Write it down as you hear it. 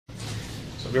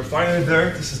we're finally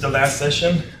there. This is the last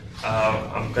session.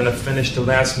 I'm going to finish the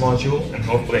last module, and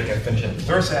hopefully I can finish in the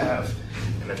first half.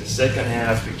 And then the second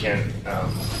half,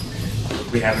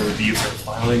 we have a review for the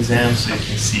final exam, so you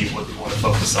can see what we want to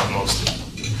focus on mostly.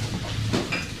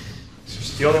 So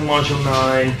still in module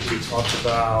 9, we talked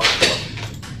about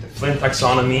the Flynn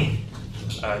taxonomy,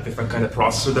 different kind of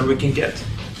processor that we can get,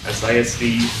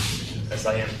 SISD,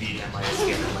 SIMD,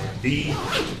 MISD, and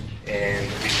MIMD. And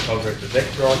we covered the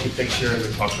vector architecture.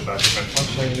 We talked about different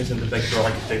functional units in the vector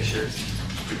architecture.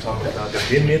 We talked about the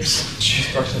VMIPS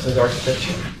instructions as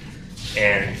architecture.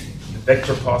 And the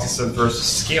vector processor versus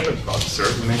scalar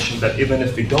processor. We mentioned that even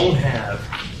if we don't have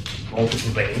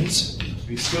multiple lanes,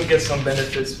 we still get some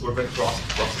benefits for vector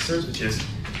processors, which is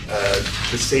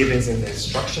the savings in the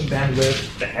instruction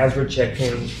bandwidth, the hazard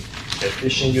checking, the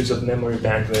efficient use of memory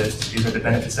bandwidth. These are the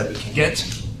benefits that we can get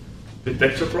with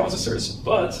vector processors.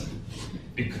 But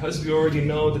because we already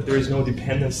know that there is no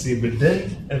dependency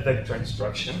within a vector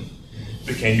instruction,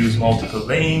 we can use multiple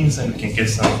lanes and we can get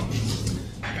some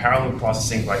parallel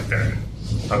processing right there.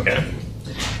 Okay?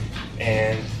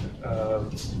 And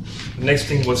the next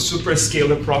thing was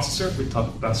superscalar processor. We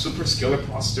talked about superscalar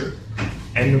processor,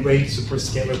 n-way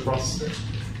superscalar processor,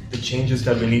 the changes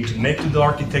that we need to make to the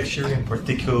architecture. In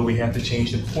particular, we have to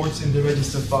change the ports in the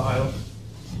register file,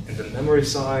 and the memory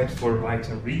side for write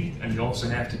and read, and you also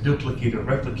have to duplicate or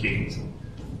replicate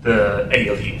the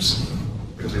ALUs,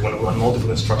 because we want to run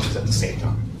multiple instructions at the same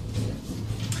time.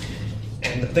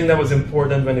 And the thing that was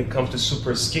important when it comes to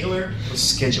superscalar was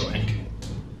scheduling.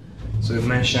 So we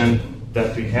mentioned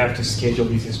that we have to schedule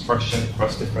these instructions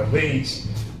across different ways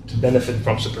to benefit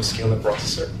from superscalar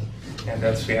processor. And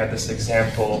that's, we had this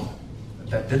example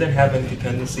that didn't have any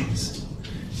dependencies.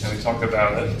 And we talked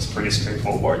about it. It's pretty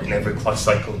straightforward. In every clock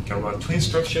cycle, you can run 2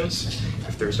 instructions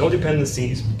if there's no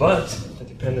dependencies, but the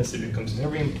dependency becomes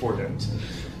very important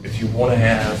if you want to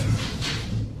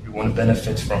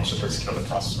benefit from superscalar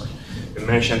processor. We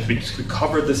mentioned we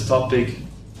covered this topic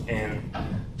in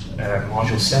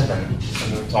module 7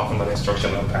 when we were talking about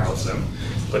instructional parallelism,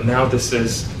 but now this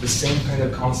is the same kind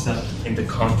of concept in the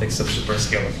context of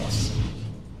superscalar processor.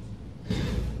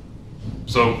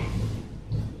 So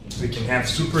we can have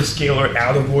superscalar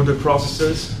out-of-order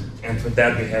processors, and for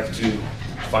that we have to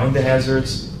find the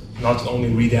hazards, not only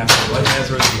read after write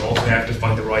hazards, we also have to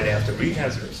find the write after read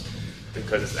hazards,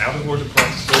 because it's out-of-order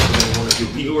processors, and we want to do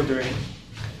reordering.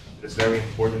 It's very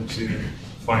important to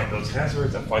find those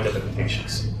hazards and find the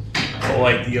limitations. The whole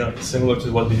idea, similar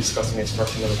to what we discussed in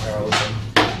instructional parallelism,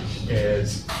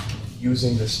 is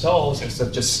using the stalls. Instead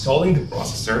of just stalling the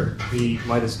processor, we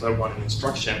might as well run an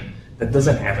instruction that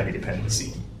doesn't have any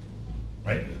dependency.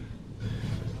 Right?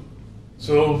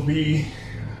 So we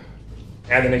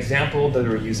had an example that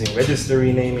we're using register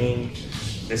renaming.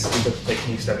 This is the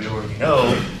techniques that we already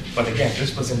know, but again,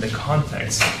 this was in the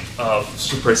context of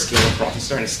superscalar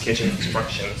processor and scheduling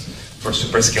instructions for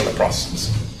superscalar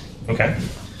processes. Okay?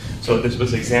 So this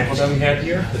was the example that we had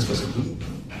here. This was a loop.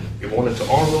 We wanted to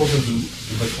unroll the loop.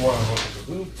 Before unrolling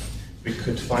the loop, we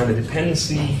could find a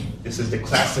dependency. This is the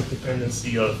classic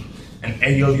dependency of an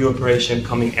ALU operation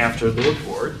coming after the load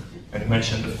word. And I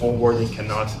mentioned the forwarding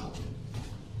cannot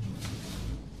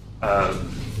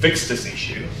fix this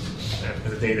issue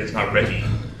because the data is not ready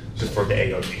for the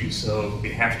ALU. So we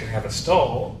have to have a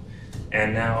stall.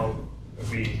 And now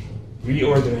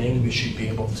reordering, we should be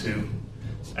able to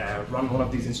run one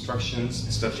of these instructions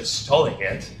instead of just stalling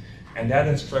it. And that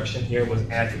instruction here was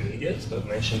add immediate. So I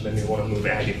mentioned when we want to move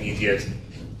add immediate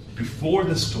before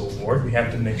the store word, we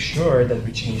have to make sure that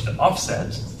we change the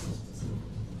offset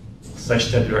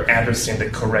such that we're addressing the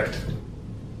correct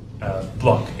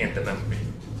block in the memory.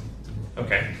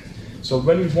 Okay, so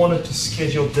when we wanted to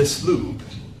schedule this loop,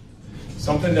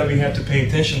 something that we had to pay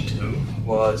attention to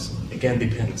was, again,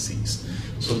 dependencies.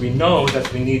 So we know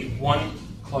that we need 1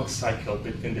 clock cycle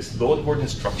between this load word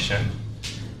instruction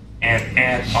and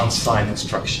add unsigned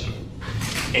instruction.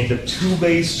 In the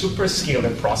 2-way superscalar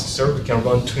processor, we can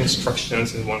run 2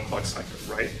 instructions in 1 clock cycle,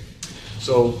 right?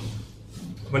 So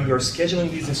when we are scheduling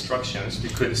these instructions, we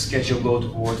could schedule load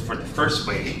word for the first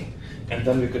way, and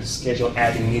then we could schedule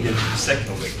add immediate to the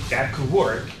second way. That could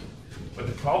work, but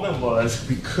the problem was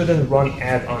we couldn't run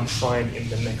add unsigned in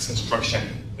the next instruction,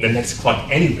 in the next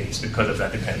clock anyways, because of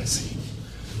that dependency.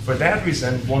 For that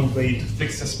reason, one way to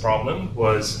fix this problem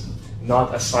was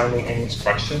not assigning any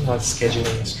instruction, not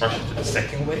scheduling instruction to the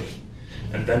second way.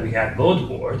 And then we had load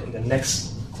word. In the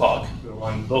next clock, we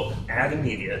run add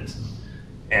immediate,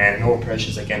 and no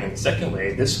operations again in the second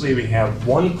way. This way we have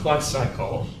 1 clock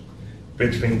cycle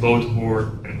between load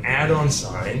word and add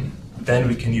unsigned, then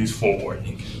we can use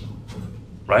forwarding.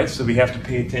 right? So we have to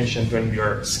pay attention when we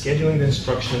are scheduling the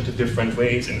instruction to different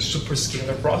ways in a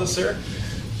superscalar processor.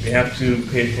 We have to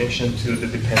pay attention to the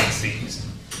dependencies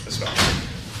as well.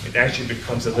 It actually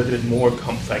becomes a little bit more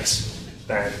complex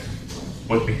than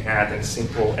what we had in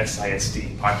simple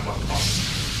SISD pipeline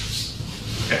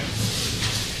processor. Okay.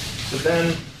 So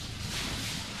then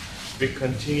we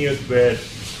continued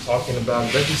with talking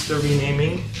about register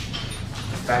renaming,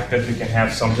 the fact that we can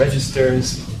have some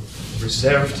registers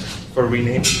reserved for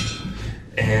renaming.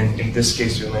 And in this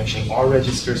case, we mentioned R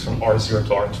registers from R0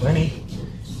 to R20.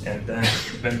 And then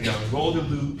when we unroll the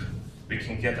loop, we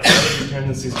can get a lot of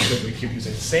dependencies because we keep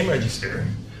using the same register.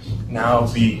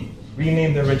 Now we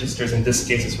rename the registers. In this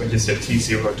case, it's register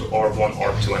T0 to R1,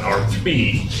 R2, and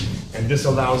R3. And this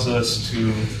allows us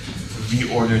to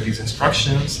reorder these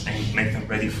instructions and make them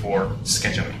ready for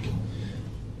scheduling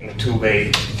in a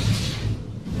two-way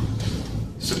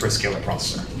superscalar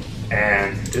processor.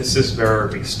 And this is where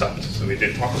we stopped. So we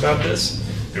did talk about this,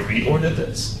 we reordered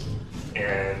this,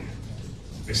 and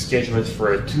we scheduled it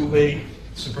for a two-way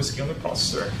superscalar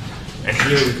processor. And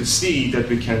here we can see that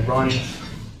we can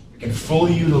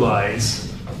fully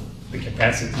utilize the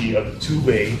capacity of a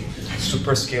two-way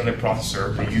superscalar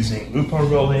processor by using loop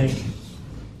unrolling,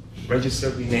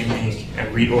 register renaming,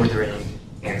 and reordering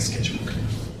and scheduling.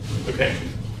 Okay?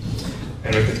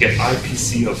 And we could get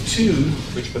IPC of 2,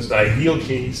 which was the ideal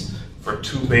case for a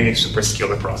two-way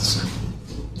superscalar processor.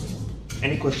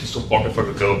 Any questions so far before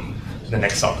we go to the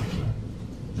next topic?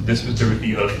 This was the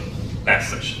review of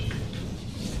last session.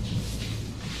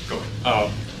 Go.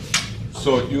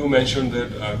 So you mentioned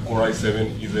that Core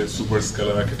i7 is a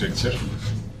superscalar architecture,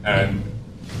 and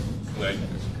like,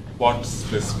 what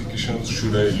specifications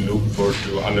should I look for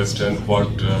to understand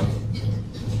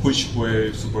which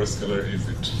way superscalar is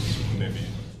it? Maybe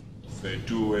say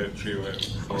two-way, three-way.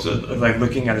 So like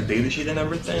looking at a data sheet and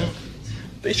everything,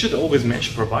 they should always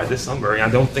provide this summary. I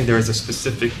don't think there is a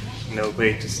specific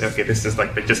way to say, okay, this is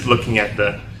like by just looking at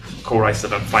the Core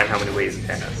i7 and find how many ways it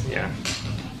has. Yeah.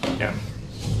 Yeah.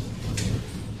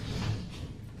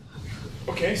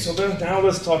 Okay, so then now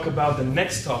let's talk about the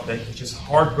next topic, which is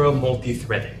hardware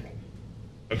multi-threading.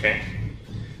 Okay,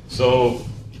 so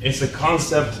it's a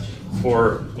concept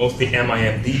for both the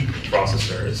MIMD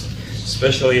processors,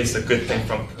 especially it's a good thing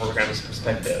from a programmer's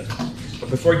perspective. But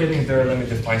before getting there, let me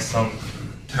define some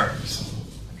terms.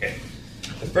 Okay,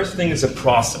 the first thing is a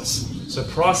process. So a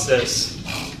process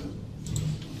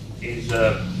is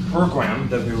a program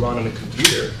that we run on a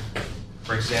computer.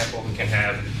 For example, we can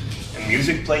have a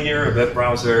music player, a web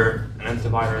browser, an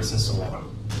antivirus, and so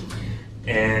on.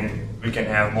 And we can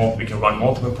run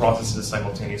multiple processes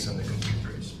simultaneously on the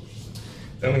computers.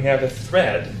 Then we have a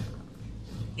thread.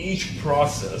 Each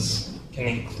process can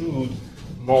include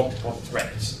multiple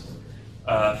threads.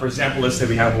 For example, let's say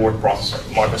we have a word processor,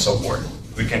 Microsoft Word.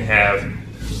 We can have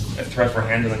a thread for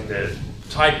handling the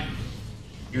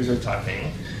user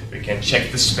typing. We can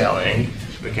check the spelling.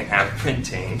 We can have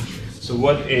printing. So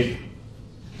what it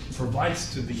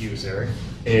provides to the user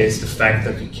is the fact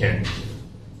that we can,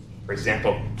 for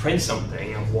example, print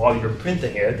something, and while you're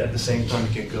printing it, at the same time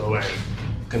you can go and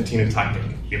continue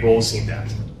typing. We've all seen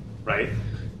that, right?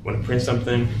 When you print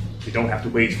something, you don't have to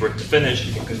wait for it to finish,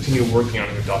 you can continue working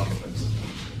on your document.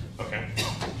 Okay?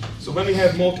 So when we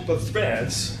have multiple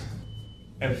threads,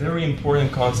 a very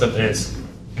important concept is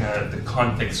the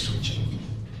context switching.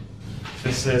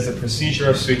 This is a procedure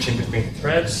of switching between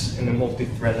threads in a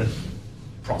multi-threaded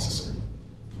processor.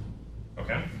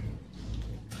 Okay?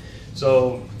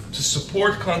 So to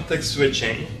support context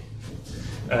switching,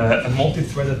 a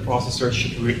multi-threaded processor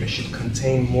should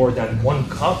contain more than one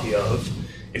copy of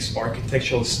its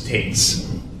architectural states,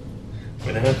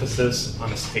 with an emphasis on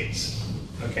the states.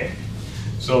 Okay?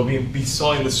 So we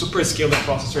saw in the superscalar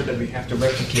processor that we have to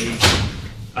replicate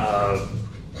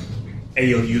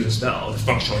ALUs as well, the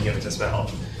functional units as well.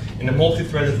 In a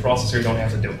multi-threaded processor, you don't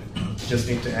have to do it. You just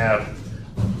need to have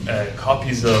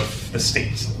copies of the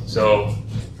states. So,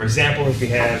 for example, if we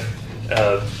have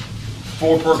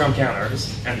 4 program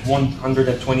counters and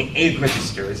 128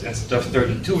 registers instead of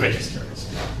 32 registers,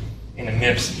 in a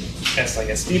MIPS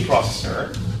SISD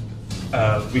processor,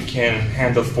 we can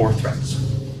handle 4 threads.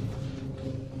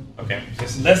 Okay, so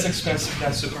it's less expensive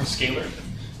than superscalar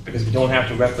because we don't have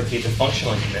to replicate the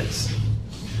functional units,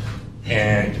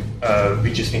 and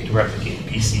we just need to replicate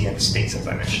PC and the states, as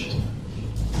I mentioned.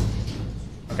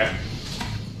 Okay.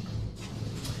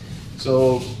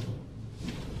 So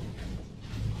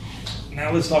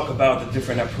now let's talk about the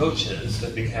different approaches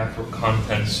that we have for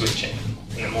content switching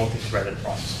in a multi-threaded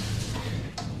processor.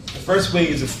 The first way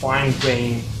is a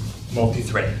fine-grained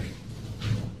multi-threading.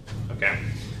 Okay.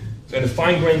 So in the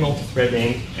fine-grained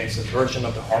multithreading, it's a version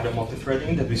of the harder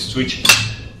multithreading that we switch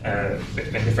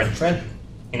between different threads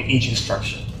in each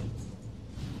instruction.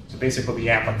 So basically we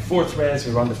have like 4 threads,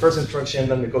 we run the first instruction,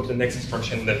 then we go to the next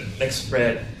instruction, the next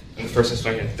thread, and the first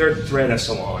instruction, third thread, and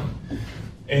so on.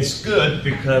 And it's good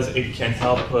because it can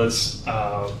help us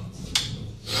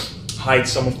hide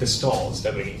some of the stalls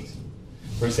that we need.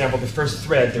 For example, the first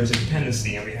thread, there's a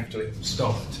dependency and we have to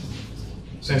install it.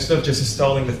 So instead of just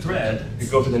installing the thread, we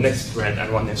go to the next thread and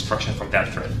run the instruction from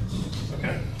that thread.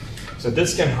 Okay? So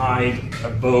this can hide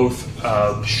both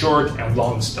short and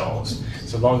long stalls.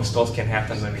 So long stalls can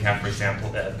happen when we have, for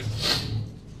example, a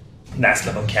last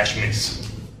level cache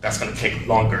miss. That's going to take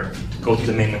longer to go to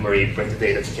the main memory, bring the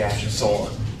data to cache, and so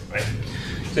on. Right?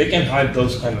 So you can hide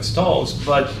those kind of stalls,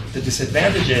 but the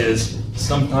disadvantage is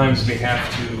sometimes we have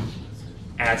to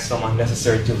add some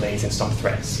unnecessary delays in some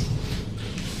threads.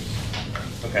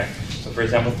 Okay, so for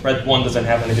example, thread 1 doesn't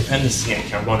have any dependency and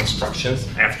can run instructions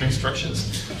after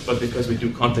instructions, but because we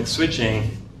do context switching,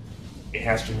 it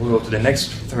has to roll to the next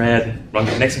thread, run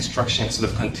the next instruction instead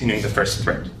of continuing the first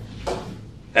thread.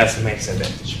 That's the main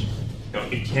disadvantage.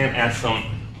 It can add some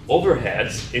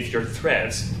overheads if your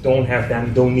threads don't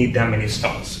need that many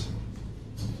stalls.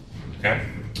 Okay,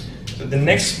 so the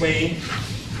next method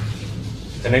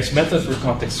for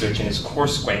context switching is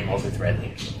coarse-grained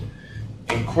multithreading.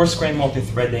 In coarse-grained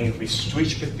multithreading, we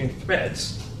switch between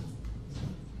threads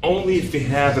only if we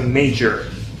have a major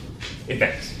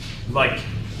event, like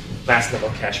last level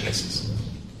cache misses.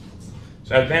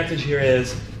 So the advantage here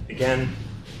is, again,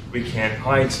 we can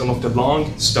hide some of the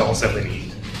long stalls that we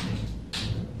need.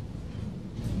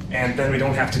 And then we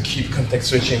don't have to keep context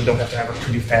switching, we don't have to have a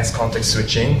pretty fast context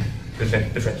switching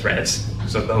between different threads.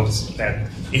 So that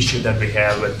issue that we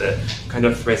have with the kind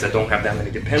of threads that don't have that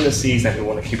many dependencies and we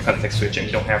want to keep context switching,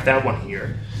 we don't have that one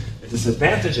here. The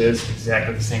disadvantage is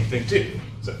exactly the same thing too.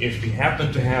 So if we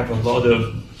happen to have a lot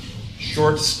of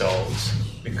short stalls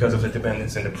because of the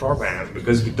dependence in the program,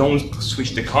 because we don't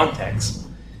switch the context,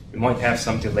 we might have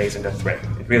some delays in the thread.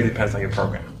 It really depends on your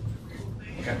program.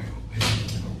 Okay.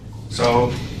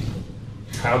 So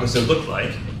how does it look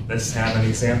like? Let's have an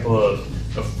example of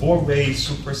a 4-way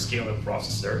superscalar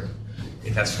processor.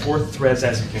 It has 4 threads,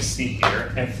 as you can see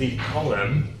here. Every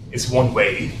column is 1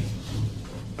 way.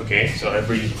 Okay, so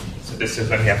this is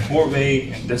when we have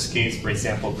 4-way. In this case, for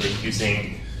example, we're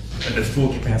using the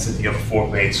full capacity of a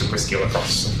 4-way superscalar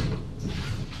processor.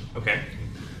 Okay,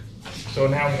 so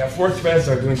now we have 4 threads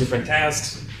that are doing different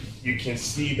tasks. You can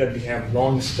see that we have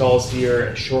long stalls here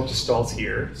and short stalls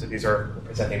here. So these are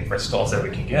representing different stalls that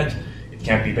we can get. It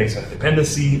can be based on a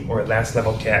dependency or a last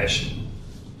level cache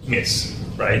miss,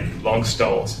 right? Long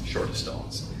stalls, short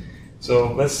stalls.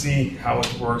 So let's see how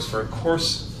it works for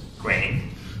coarse-grained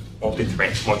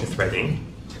multithreading.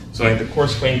 So in the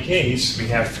coarse-grained case, we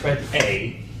have thread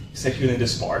A executing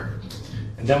this part,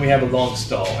 and then we have a long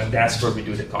stall, and that's where we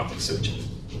do the context switching.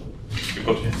 We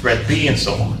go to thread B and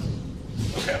so on.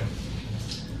 Okay.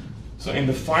 So in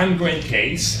the fine-grained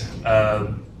case,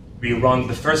 we run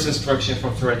the first instruction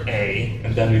from thread A,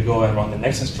 and then we go and run the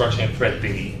next instruction in thread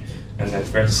B, and then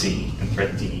thread C, and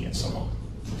thread D, and so on.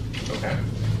 Okay?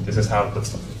 This is how it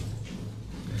looks like.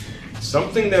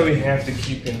 Something that we have to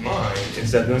keep in mind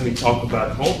is that when we talk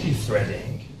about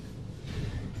multi-threading,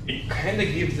 it kind of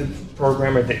gives the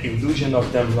programmer the illusion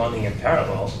of them running in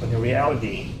parallel, but in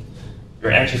reality,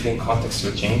 you're actually doing context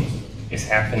switching. Is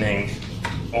happening,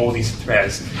 all these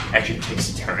threads actually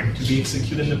takes turn to be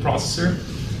executed in the processor.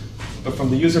 But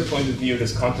from the user point of view,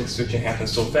 this context switching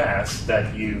happens so fast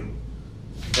that you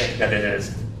think that it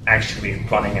is actually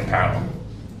running in parallel.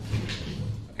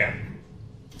 Okay.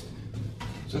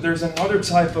 So there's another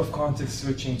type of context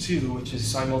switching too, which is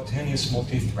simultaneous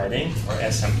multithreading, or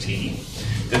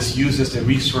SMT. This uses the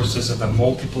resources of a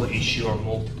multiple issue or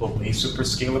multiple way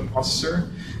superscalar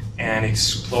processor and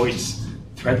exploits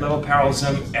thread level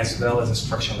parallelism as well as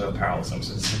instruction level parallelism.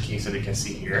 So this is the case that you can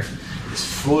see here. It's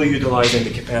fully utilizing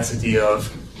the capacity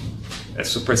of a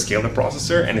superscalar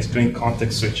processor, and it's doing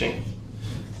context switching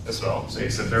as well. So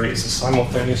it's a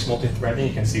simultaneous multi-threading.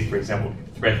 You can see, for example,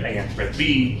 thread A and thread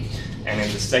B, and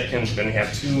in the second, when we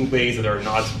have 2 ways that are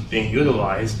not being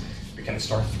utilized, we can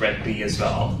start thread B as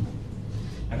well.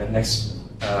 And the next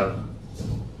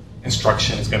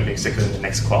instruction is going to be executed in the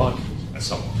next clock, and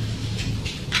so on.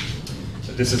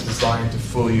 So this is designed to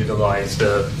fully utilize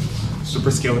the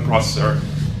superscalar processor,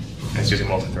 and it's using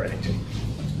multi-threading too.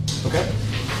 Okay?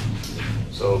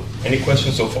 So, any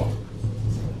questions so far?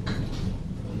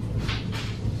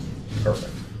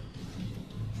 Perfect.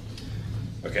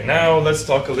 Okay, now let's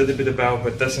talk a little bit about,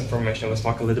 with this information, let's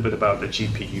talk a little bit about the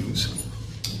GPUs,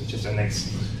 which is the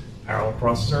next parallel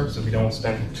processor, so we don't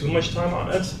spend too much time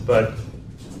on it, but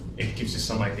it gives you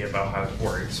some idea about how it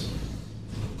works.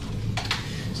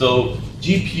 So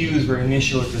GPUs were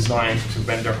initially designed to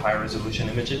render high-resolution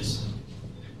images.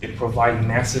 They provide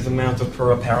massive amount of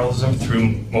parallelism through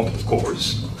multiple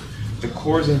cores. The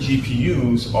cores in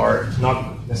GPUs are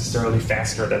not necessarily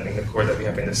faster than the core that we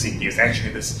have in the CPUs.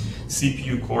 Actually, the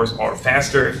CPU cores are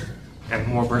faster and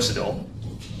more versatile,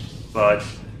 but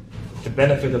the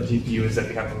benefit of GPU is that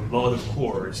they have a lot of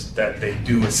cores that they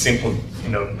do a simple,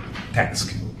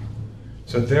 task.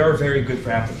 So they are very good for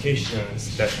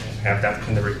applications that have that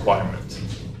kind of requirement,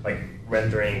 like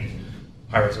rendering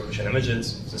high-resolution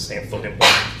images. It's the same floating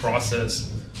point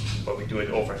process, but we do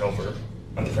it over and over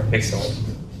on different pixels.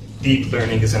 Deep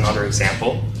learning is another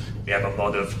example. We have a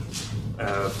lot of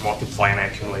multiply and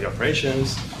accumulate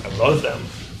operations, a lot of them.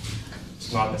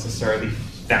 It's not necessarily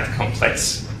that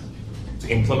complex to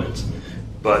implement,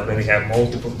 but when we have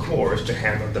multiple cores to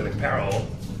handle them in parallel,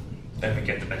 then we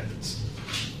get the benefits.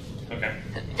 Okay,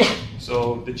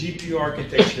 so the GPU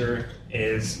architecture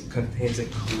contains a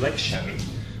collection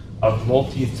of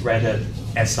multi-threaded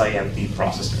SIMD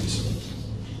processors.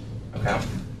 Okay,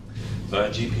 so a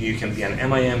GPU can be an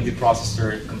MIMD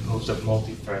processor composed of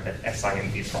multi-threaded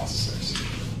SIMD processors.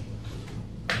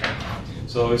 Okay.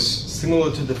 So it's similar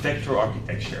to the vector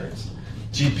architectures.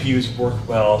 GPUs work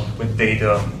well with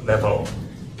data level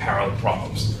parallel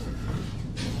problems.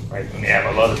 Right? When we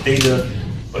have a lot of data,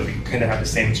 but we kind of have the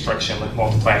same instruction like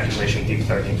multiply, accumulation, deep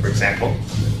learning, for example.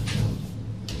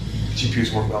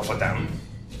 GPUs work well for them.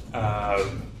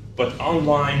 But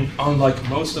unlike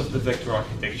most of the vector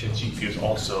architecture, GPUs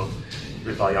also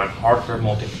rely on hardware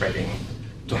multithreading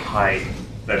to hide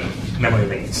the memory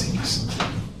latencies.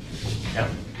 Yeah.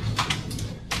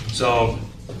 So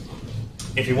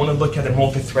if you want to look at a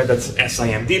multi-threaded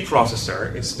SIMD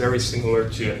processor, it's very similar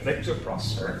to a vector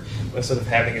processor. Instead of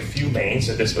having a few lanes,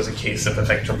 so this was a case of a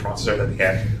vector processor that we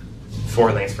had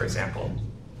 4 lanes, for example.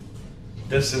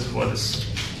 This is what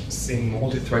a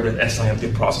multi-threaded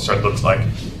SIMD processor looks like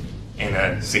in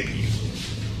a CPU.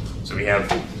 So we have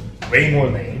way more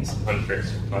lanes,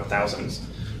 hundreds, not thousands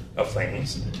of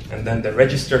lanes, and then the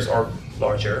registers are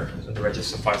larger, so the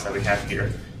register files that we have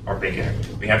here are bigger.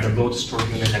 We have the load store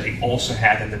unit that we also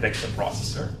had in the vector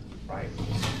processor, right?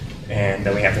 And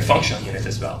then we have the functional unit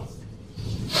as well.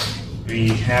 We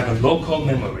have a local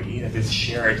memory that is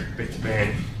shared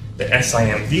between the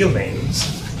SIMD lanes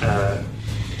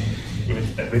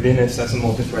within a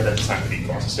multi-threaded SIMD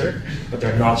processor, but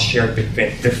they're not shared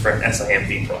between different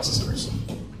SIMD processors.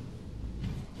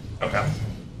 Okay.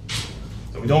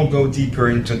 So we don't go deeper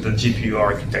into the GPU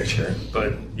architecture,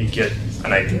 but you get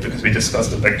an idea because we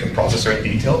discussed the vector processor in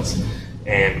details,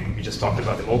 and we just talked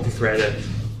about the multi-threaded.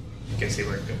 You can see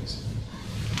where it goes.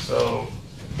 So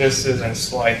this is a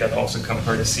slide that also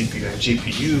compared the CPU and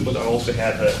GPU, but I also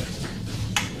had a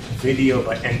video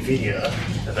by NVIDIA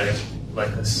that I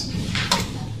like this.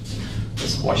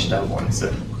 Let's watch that one. It's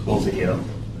a cool video.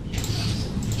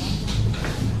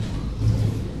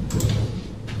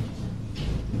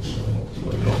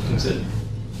 What opens it?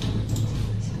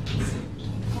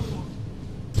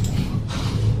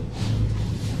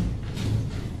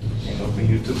 Can you open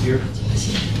YouTube here?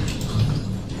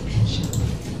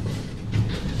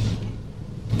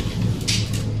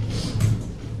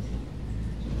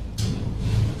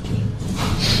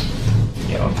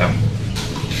 Yeah, okay.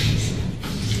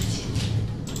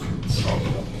 So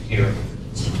here.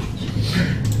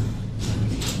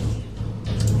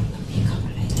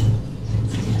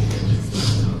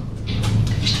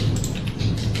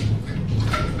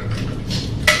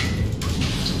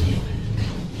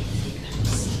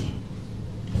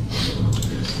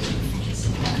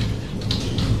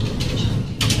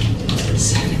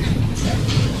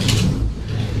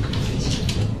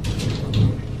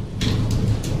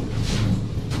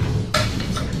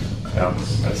 Yeah,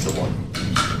 that's the one.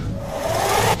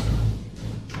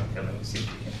 Okay, let me see if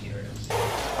we can hear it.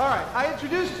 All right, I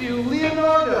introduced to you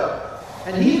Leonardo,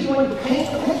 and he's going to paint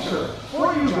a picture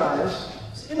for you guys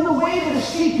in the way that a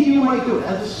CPU might do it,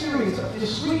 as a series of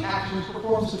discrete actions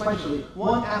performed sequentially,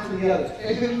 one after the other.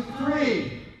 In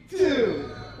 3, 2,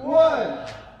 1.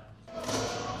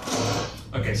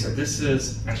 Okay, so this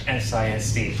is an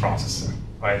SISD processor,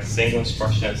 right? Single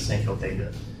instruction, single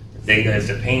data. The data is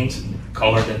the paint,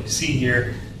 color that you see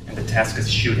here, and the task is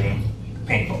shooting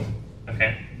the paintball,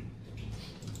 okay?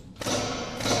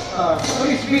 Let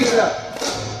me speed it up.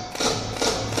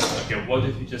 Okay, what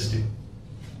did you just do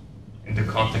in the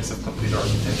context of computer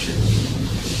architecture?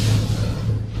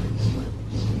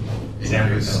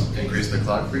 Increase the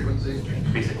clock frequency?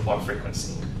 Increase the clock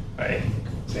frequency, right?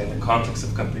 So in the context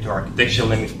of computer architecture,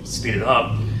 let me speed it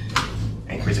up and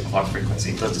increase the clock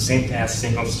frequency. It does the same task,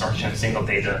 single instruction, single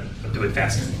data, but do it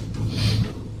faster.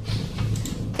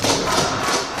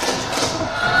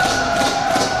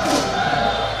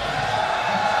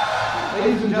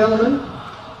 Ladies and gentlemen,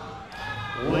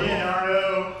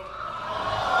 Leonardo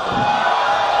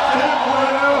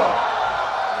 2.0.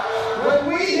 when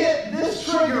we hit this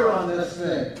trigger on this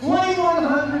thing,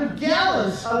 2,100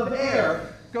 gallons of air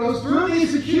goes through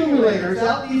these accumulators,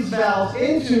 out these valves,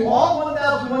 into all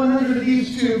 1,100 of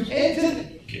these tubes, into...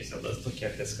 Okay, so let's look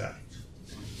at this guy.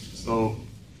 So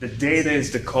the data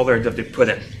is the color that they put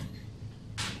in.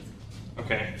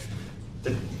 Okay.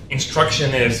 The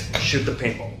instruction is shoot the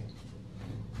paintball.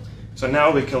 So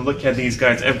now we can look at these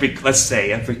guys. Let's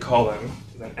say every column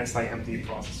is an SIMD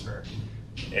processor.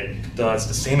 It does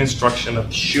the same instruction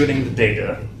of shooting the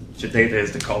data. The data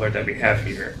is the color that we have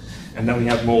here. And then we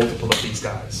have multiple of these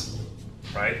guys,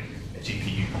 right? A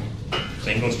GPU,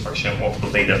 single instruction, multiple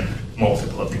data,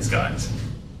 multiple of these guys,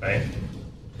 right?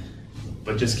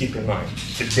 But just keep in mind,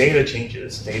 the data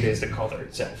changes. Data is the color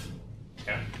itself.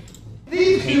 Yeah.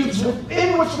 These tubes,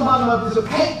 in which the bottom of is a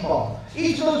paintball.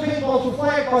 Each of those paintballs will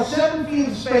fly across 7 feet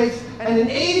of space and in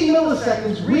 80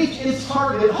 milliseconds reach its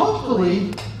target.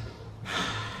 Hopefully,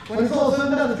 when it's all said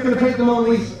and done, it's going to paint the Mona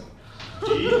Lisa.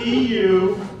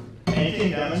 GPU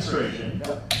painting demonstration.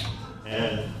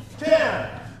 And 10,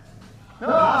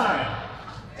 9,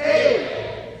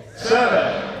 8,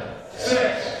 7,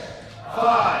 6,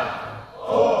 5,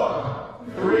 4,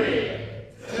 3,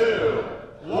 2,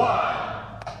 1.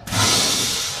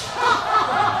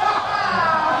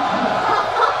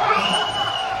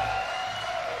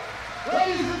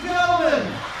 Ladies and gentlemen,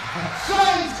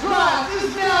 science class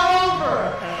is now over.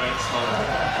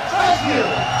 Thank you.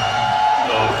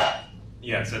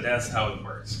 Yeah, so that's how it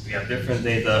works. We have different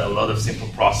data, a lot of simple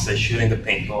process, shooting the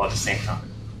paintball at the same time.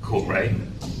 Cool, right?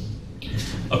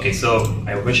 Okay, so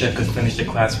I wish I could finish the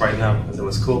class right now because it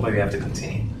was cool, but we have to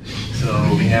continue. So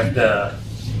we have the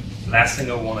last thing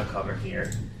I want to cover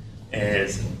here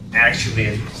is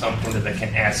actually something that I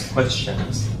can ask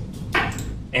questions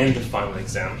in the final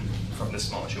exam from this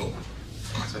module.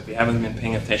 So if you haven't been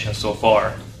paying attention so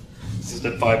far, this is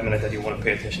the 5 minutes that you want to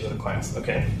pay attention to the class,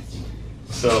 okay?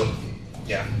 So,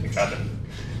 yeah, we got it.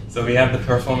 So we have the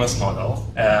performance model.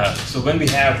 So when we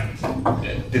have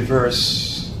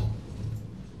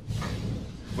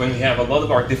when we have a lot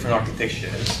of our different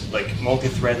architectures, like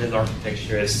multi-threaded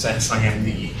architectures,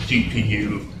 SIMD,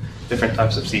 GPU, different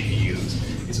types of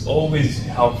CPUs, it's always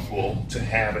helpful to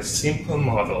have a simple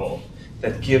model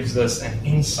that gives us an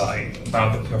insight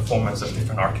about the performance of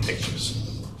different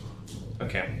architectures.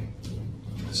 Okay,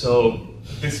 so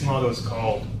this model is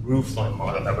called Roofline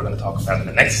Model that we're going to talk about in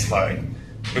the next slide.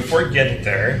 Before getting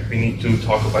there, we need to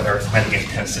talk about arithmetic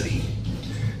intensity.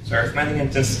 So arithmetic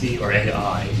intensity, or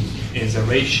AI, is a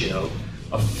ratio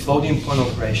of floating point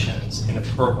operations in a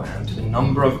program to the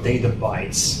number of data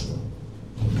bytes.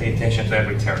 Pay attention to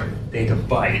every term. Data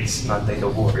bytes, not data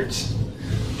words.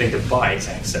 Data bytes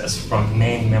accessed from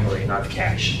main memory, not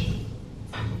cache.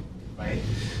 Right?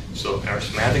 So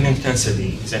arithmetic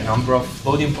intensity is a number of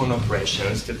floating point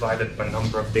operations divided by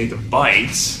number of data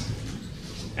bytes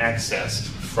accessed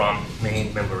from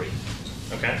main memory.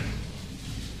 Okay?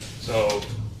 So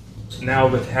now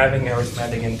with having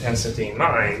arithmetic intensity in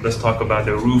mind, let's talk about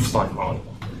the Roofline model.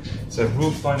 So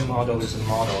Roofline model is a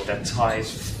model that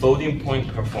ties floating point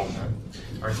performance,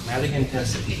 arithmetic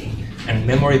intensity, and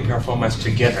memory performance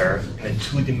together in a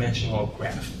two-dimensional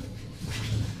graph.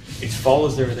 It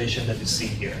follows the relation that you see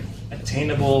here.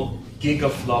 Attainable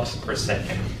gigaflops per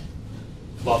second.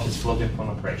 Flop is floating point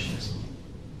operations.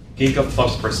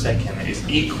 Gigaflops per second is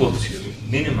equal to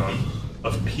minimum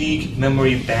of peak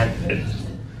memory bandwidth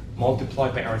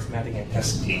multiplied by arithmetic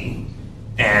intensity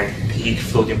and peak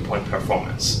floating point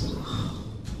performance.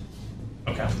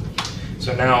 Okay.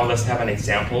 So now let's have an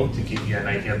example to give you an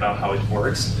idea about how it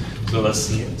works. So let's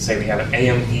say we have an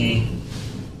AMD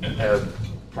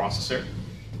processor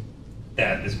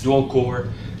that is dual core,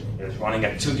 is running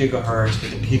at 2 gigahertz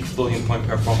with a peak floating point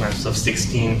performance of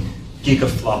 16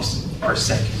 gigaflops per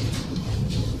second,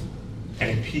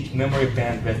 and a peak memory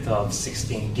bandwidth of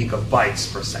 16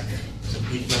 gigabytes per second. So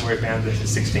peak memory bandwidth is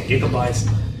 16 gigabytes,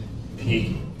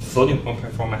 peak floating point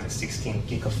performance is 16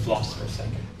 gigaflops per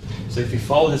second. So if you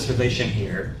follow this relation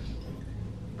here,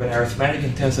 when arithmetic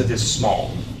intensity is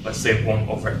small, let's say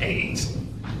 1/8,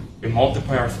 we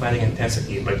multiply arithmetic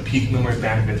intensity by peak memory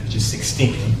bandwidth, which is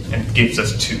 16, and it gives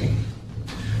us 2.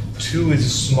 2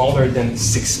 is smaller than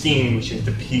 16, which is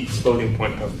the peak floating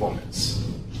point performance,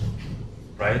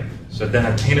 right? So then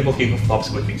attainable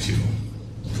gigaflops would be 2.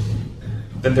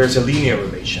 then there's a linear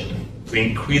relation. We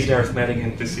increase the arithmetic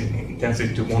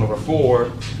intensity to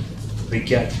 1/4, we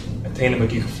get attainable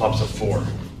gigaflops of 4.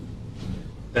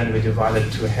 Then we divide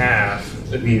it to half,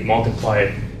 we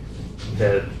multiply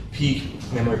the peak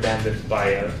memory bandwidth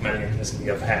by arithmetic intensity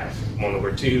of half,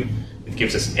 1/2. It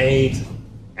gives us 8,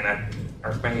 and at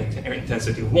arithmetic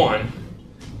intensity 1,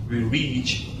 we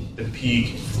reach the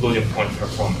peak floating point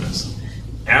performance.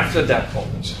 After that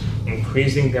point,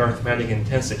 increasing the arithmetic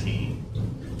intensity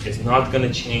is not going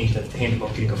to change the attainable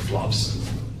gigaflops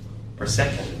per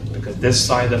second, because this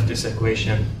side of this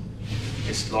equation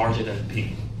is larger than the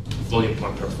peak floating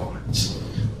point performance.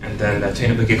 And then the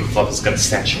attainable gigaflop is going to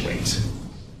saturate.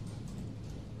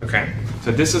 Okay,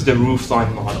 so this is the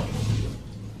roofline model.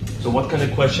 So what kind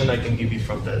of question I can give you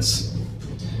from this?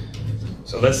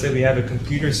 So let's say we have a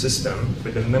computer system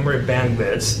with a memory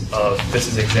bandwidth of, this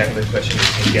is exactly the question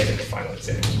you can get in the final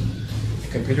exam. A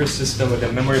computer system with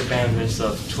a memory bandwidth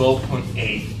of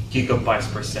 12.8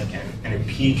 gigabytes per second and a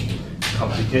peak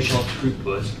computational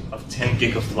throughput of 10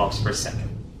 gigaflops per second.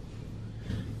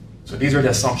 So these are the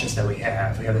assumptions that we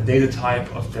have. We have the data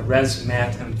type of the res,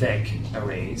 mat, and vec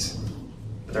arrays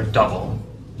that are double.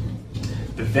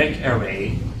 The vec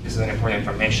array, this is an important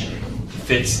information,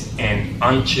 fits in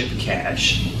unchipped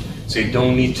cache, so you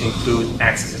don't need to include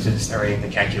access to this array in the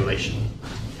calculation.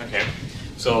 Okay,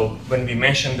 so when we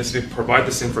mention this, we provide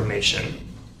this information.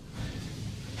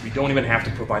 We don't even have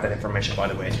to provide that information, by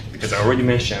the way, because I already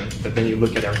mentioned that when you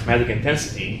look at arithmetic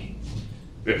intensity,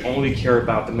 we only care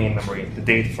about the main memory, the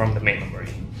data from the main memory.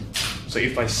 So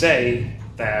if I say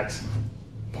that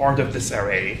part of this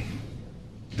array,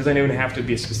 it doesn't even have to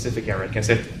be a specific array. I can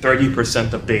say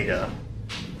 30% of data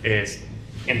is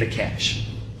in the cache.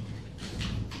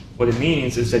 What it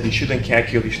means is that you shouldn't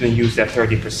use that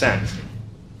 30%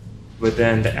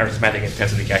 within the arithmetic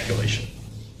intensity calculation.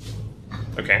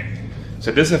 Okay?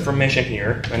 So this information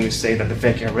here, when we say that the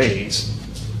vec arrays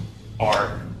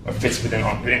fits within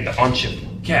the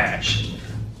unchipped cache,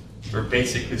 we're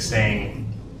basically saying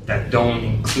that don't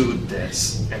include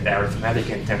this in the arithmetic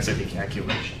intensity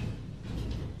calculation.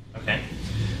 Okay?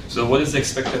 So what is the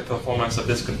expected performance of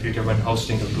this computer when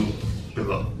hosting a loop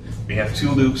below? We have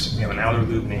two loops, we have an outer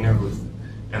loop and an inner loop,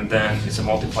 and then it's a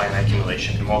multiply and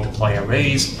accumulation. We multiply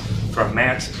arrays from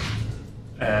mat,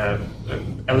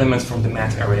 elements from the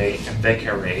mat array and vec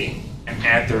array, and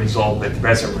add the result with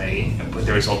res array and put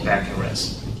the result back in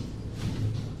res.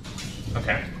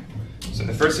 Okay, so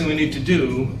the first thing we need to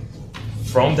do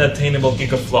from the attainable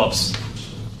gigaflops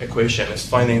equation is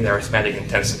finding the arithmetic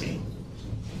intensity.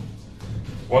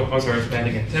 What was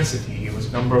arithmetic intensity? It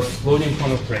was number of floating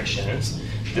point operations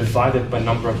divided by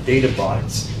number of data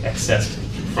bytes accessed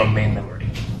from main memory.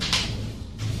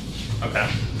 Okay.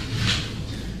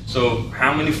 So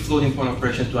how many floating point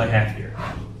operations do I have here?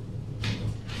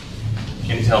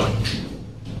 Can you tell me?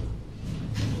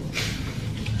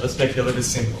 Let's make it a little bit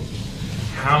simple.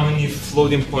 How many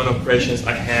floating point operations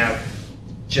I have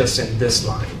just in this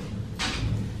line?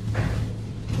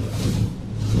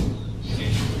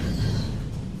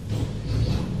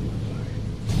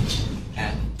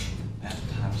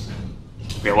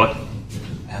 We have what?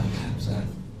 times n.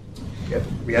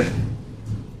 We have.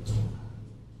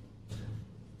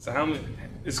 So how many?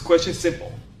 This question is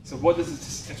simple. So what does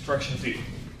this instruction do?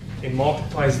 It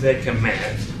multiplies that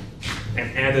command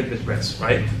and added with res,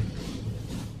 right?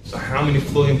 So how many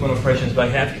floating point operations do I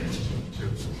have here?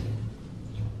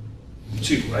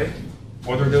 Two, right?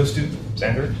 What are those two,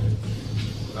 Xander?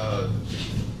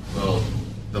 Well,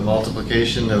 the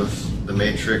multiplication of the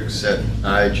matrix at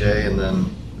I, j, and then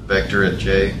vector at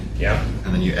j. Yeah.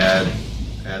 And then you add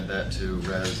that to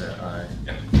res at I.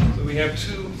 Yeah. So we have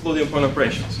two floating point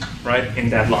operations, right, in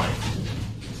that line.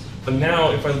 But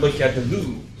now if I look at the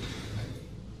loop,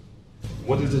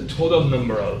 what is the total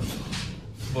number of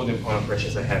floating point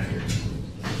operations I have here?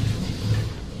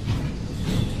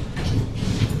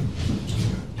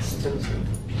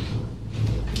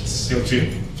 Still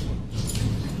two.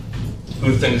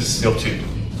 Who thinks it's still two?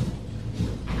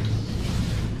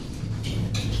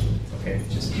 Okay,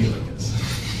 just keep like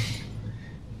this.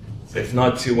 So if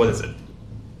not two, what is it?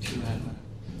 2n.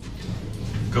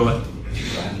 Go ahead.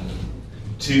 2n.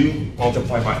 2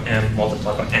 multiplied by m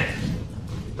multiplied by n,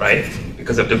 right?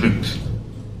 Because of the loop.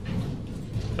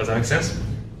 Does that make sense?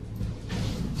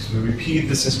 So we repeat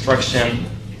this instruction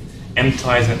m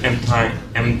times and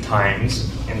m times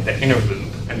in the inner loop,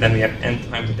 and then we have n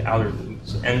times in the outer loop.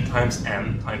 So n times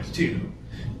m times 2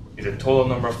 is the total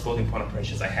number of floating point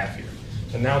operations I have here.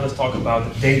 So now let's talk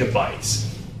about the data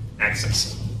bytes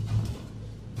access.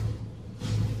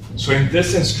 So in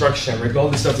this instruction,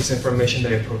 regardless of this information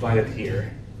that I provided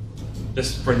here,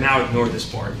 just for now, ignore this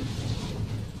part.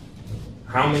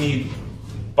 How many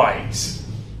bytes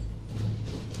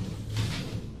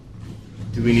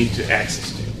do we need to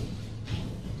access to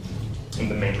in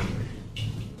the main memory?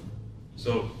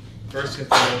 So first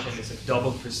information is a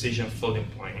double precision floating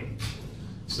point.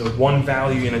 So one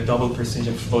value in a double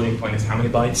precision floating point is how many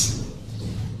bytes?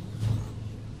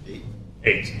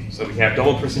 8. So we have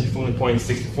double precision floating point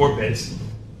 64 bits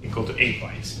equal to 8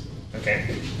 bytes.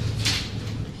 Okay.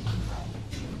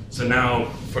 So now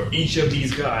for each of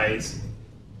these guys,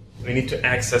 we need to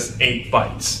access 8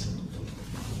 bytes.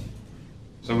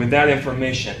 So with that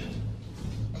information,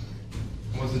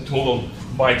 what's the total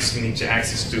bytes we need to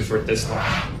access to for this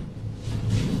line?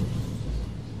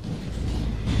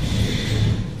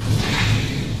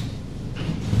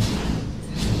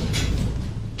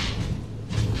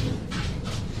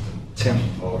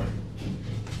 Four.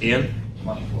 Ian?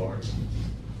 24.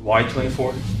 Why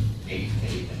 24? 8,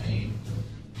 8, and 8.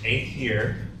 8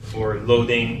 here for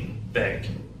loading vec,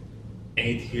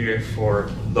 8 here for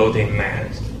loading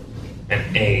mat,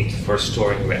 and 8 for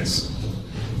storing res.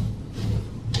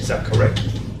 Is that correct?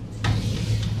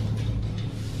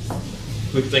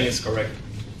 Who think is correct?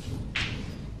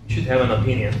 You should have an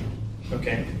opinion.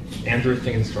 Okay. Andrew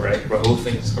thinks it's correct. Rahul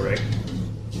thinks it's correct.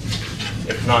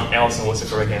 If not, Allison, what's the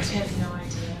correct answer? I have no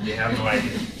idea. You have no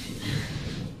idea.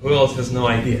 Who else has no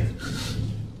idea?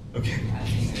 Okay. I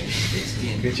think it's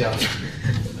 16. Good job.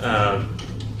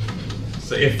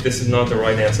 So if this is not the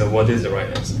right answer, what is the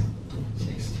right answer?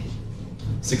 16.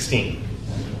 16.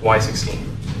 Why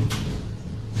 16?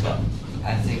 But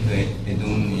I think we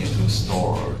don't need to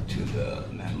store to the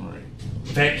memory.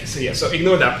 Vec, so yeah, so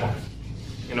ignore that part.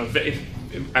 You know, if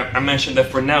I mentioned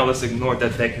that for now, let's ignore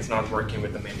that vec is not working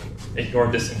with the main memory.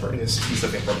 Ignore this piece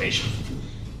of information.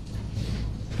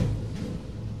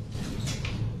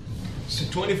 So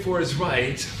 24 is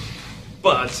right,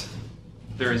 but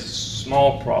there is a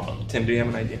small problem. Tim, do you have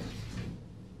an idea?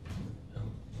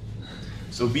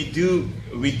 So we do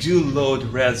load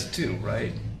res too,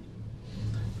 right?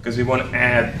 Because we want to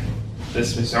add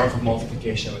this result of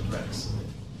multiplication with res.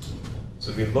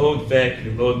 So we load vec,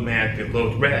 we load mat, we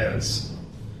load res.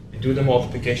 We do the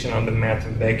multiplication on the mat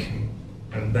and vec,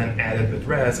 and then add it with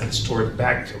res and store it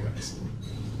back to res.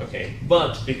 Okay,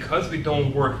 but because we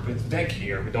don't work with vec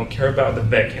here, we don't care about the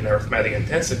vec in arithmetic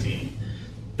intensity,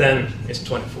 then it's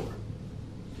 24.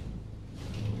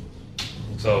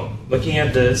 So looking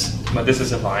at this, but this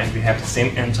is a line, we have the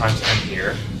same n times n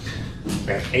here.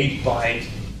 We have 8 byte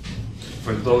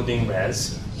for loading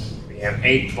res, we have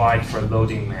 8 byte for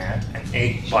loading mat, and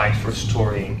 8 byte for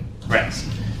storing res.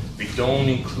 We don't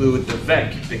include the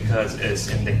vec because it's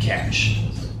in the cache.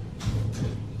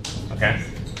 Okay?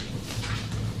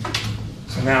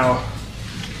 So now,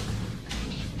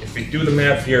 if we do the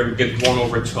math here, we get 1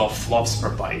 over 12 flops per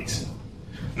byte.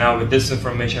 Now with this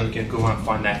information, we can go and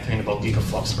find the attainable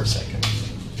gigaflops per second.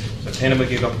 So attainable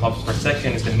gigaflops per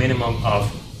second is the minimum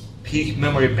of peak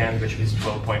memory bandwidth, which is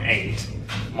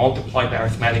 12.8, multiplied by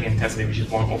arithmetic intensity, which is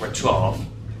 1 over 12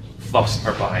 flops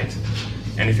per byte.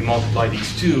 And if you multiply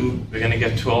these two, we're going to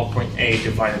get 12.8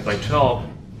 divided by 12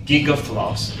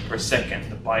 gigaflops per second.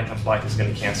 The byte and byte is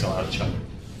going to cancel out each other.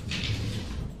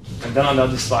 And then on the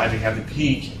other side, we have the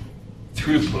peak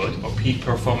throughput, or peak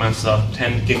performance of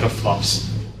 10 gigaflops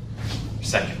per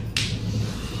second.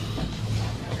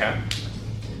 Okay?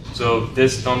 So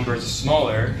this number is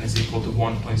smaller and is equal to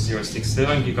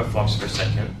 1.067 gigaflops per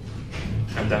second.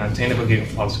 And then attainable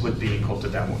gigaflops would be equal to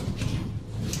that one.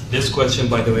 This question,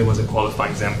 by the way, was a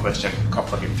qualifying exam question a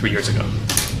couple of 3 years ago.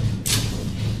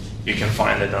 You can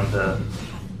find it on the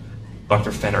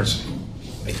Dr. Fenner's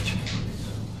page.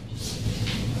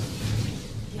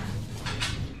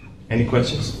 Any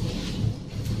questions?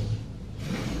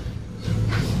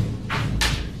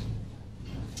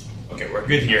 Okay, we're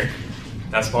good here.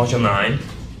 That's module 9.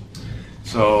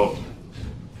 So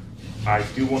I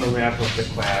do want to wrap up the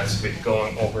class with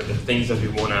going over the things that we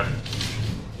want to,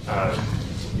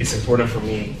 it's important for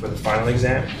me for the final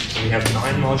exam. So we have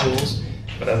 9 modules,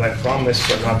 but as I promised,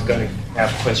 we're not going to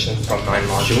have questions from 9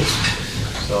 modules.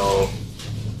 So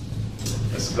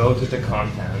let's go to the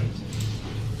content.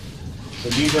 So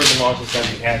these are the modules that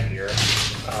we have here.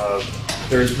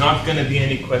 There's not going to be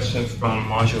any questions from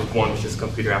module 1, which is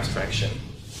computer abstraction.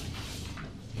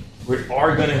 We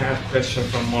are going to have questions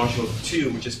from module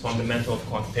 2, which is fundamental of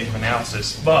quantitative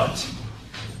analysis, but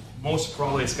most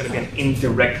probably it's going to be an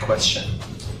indirect question,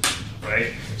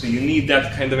 right? So you need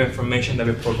that kind of information that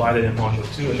we provided in module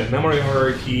 2 in the memory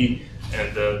hierarchy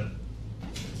and the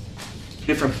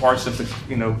different parts of the,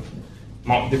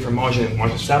 different modules in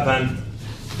module 7.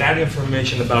 That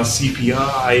information about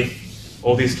CPI,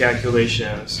 all these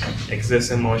calculations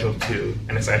exist in Module 2,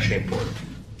 and it's actually important.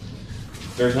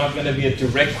 There's not going to be a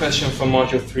direct question from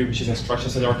Module 3, which is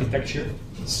Instructions and Architecture.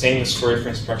 Same story for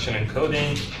Instruction and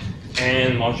Coding,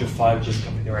 and Module 5, which is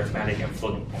Complete Arithmetic and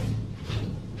Floating Point.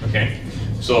 Okay,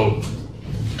 so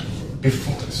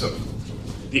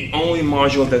the only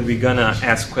module that we're gonna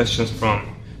ask questions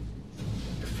from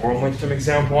before midterm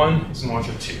exam 1 is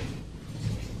Module 2.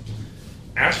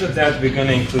 After that, we're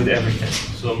gonna include everything.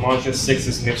 So Module 6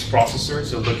 is NIPS processor.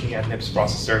 So looking at NIPS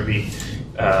processor,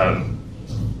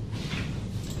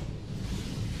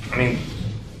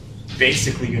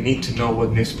 basically you need to know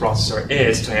what NIPS processor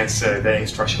is to answer the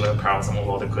instruction level parallelism of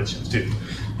all the questions too.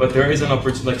 But there is an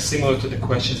opportunity, like similar to the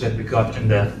questions that we got in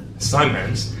the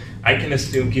assignments, I can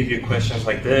still give you questions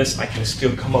like this. I can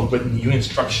still come up with new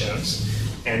instructions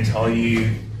and tell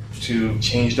you to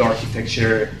change the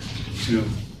architecture, to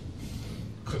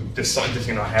decide,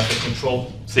 have the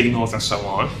control signals and so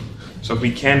on. So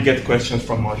we can get questions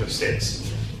from Module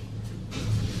 6.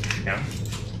 Yeah.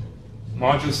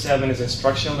 Module 7 is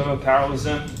instruction level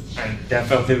parallelism, and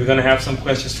definitely we're going to have some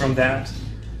questions from that.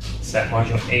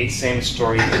 Module 8, same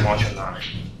story in Module 9.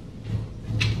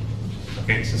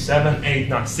 Okay, so 7, 8,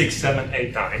 9, 6, 7,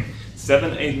 8, 9.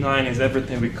 7, 8, 9 is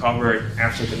everything we covered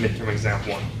after the midterm exam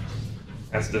 1.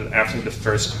 That's after the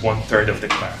first 1/3 of the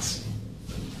class.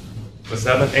 So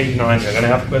 7, 8, 9, we're going to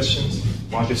have questions.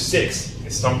 Module 6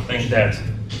 is something that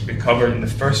we covered in the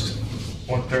first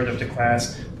 1/3 of the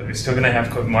class, but we're still going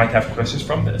to might have questions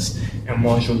from this. And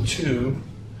Module 2,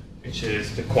 which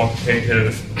is the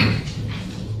quantitative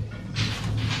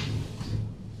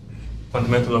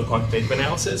fundamental of quantitative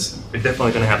analysis, we're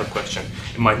definitely going to have a question.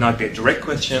 It might not be a direct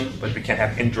question, but we can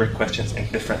have indirect questions in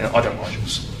other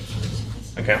modules.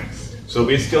 Okay, so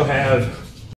we still have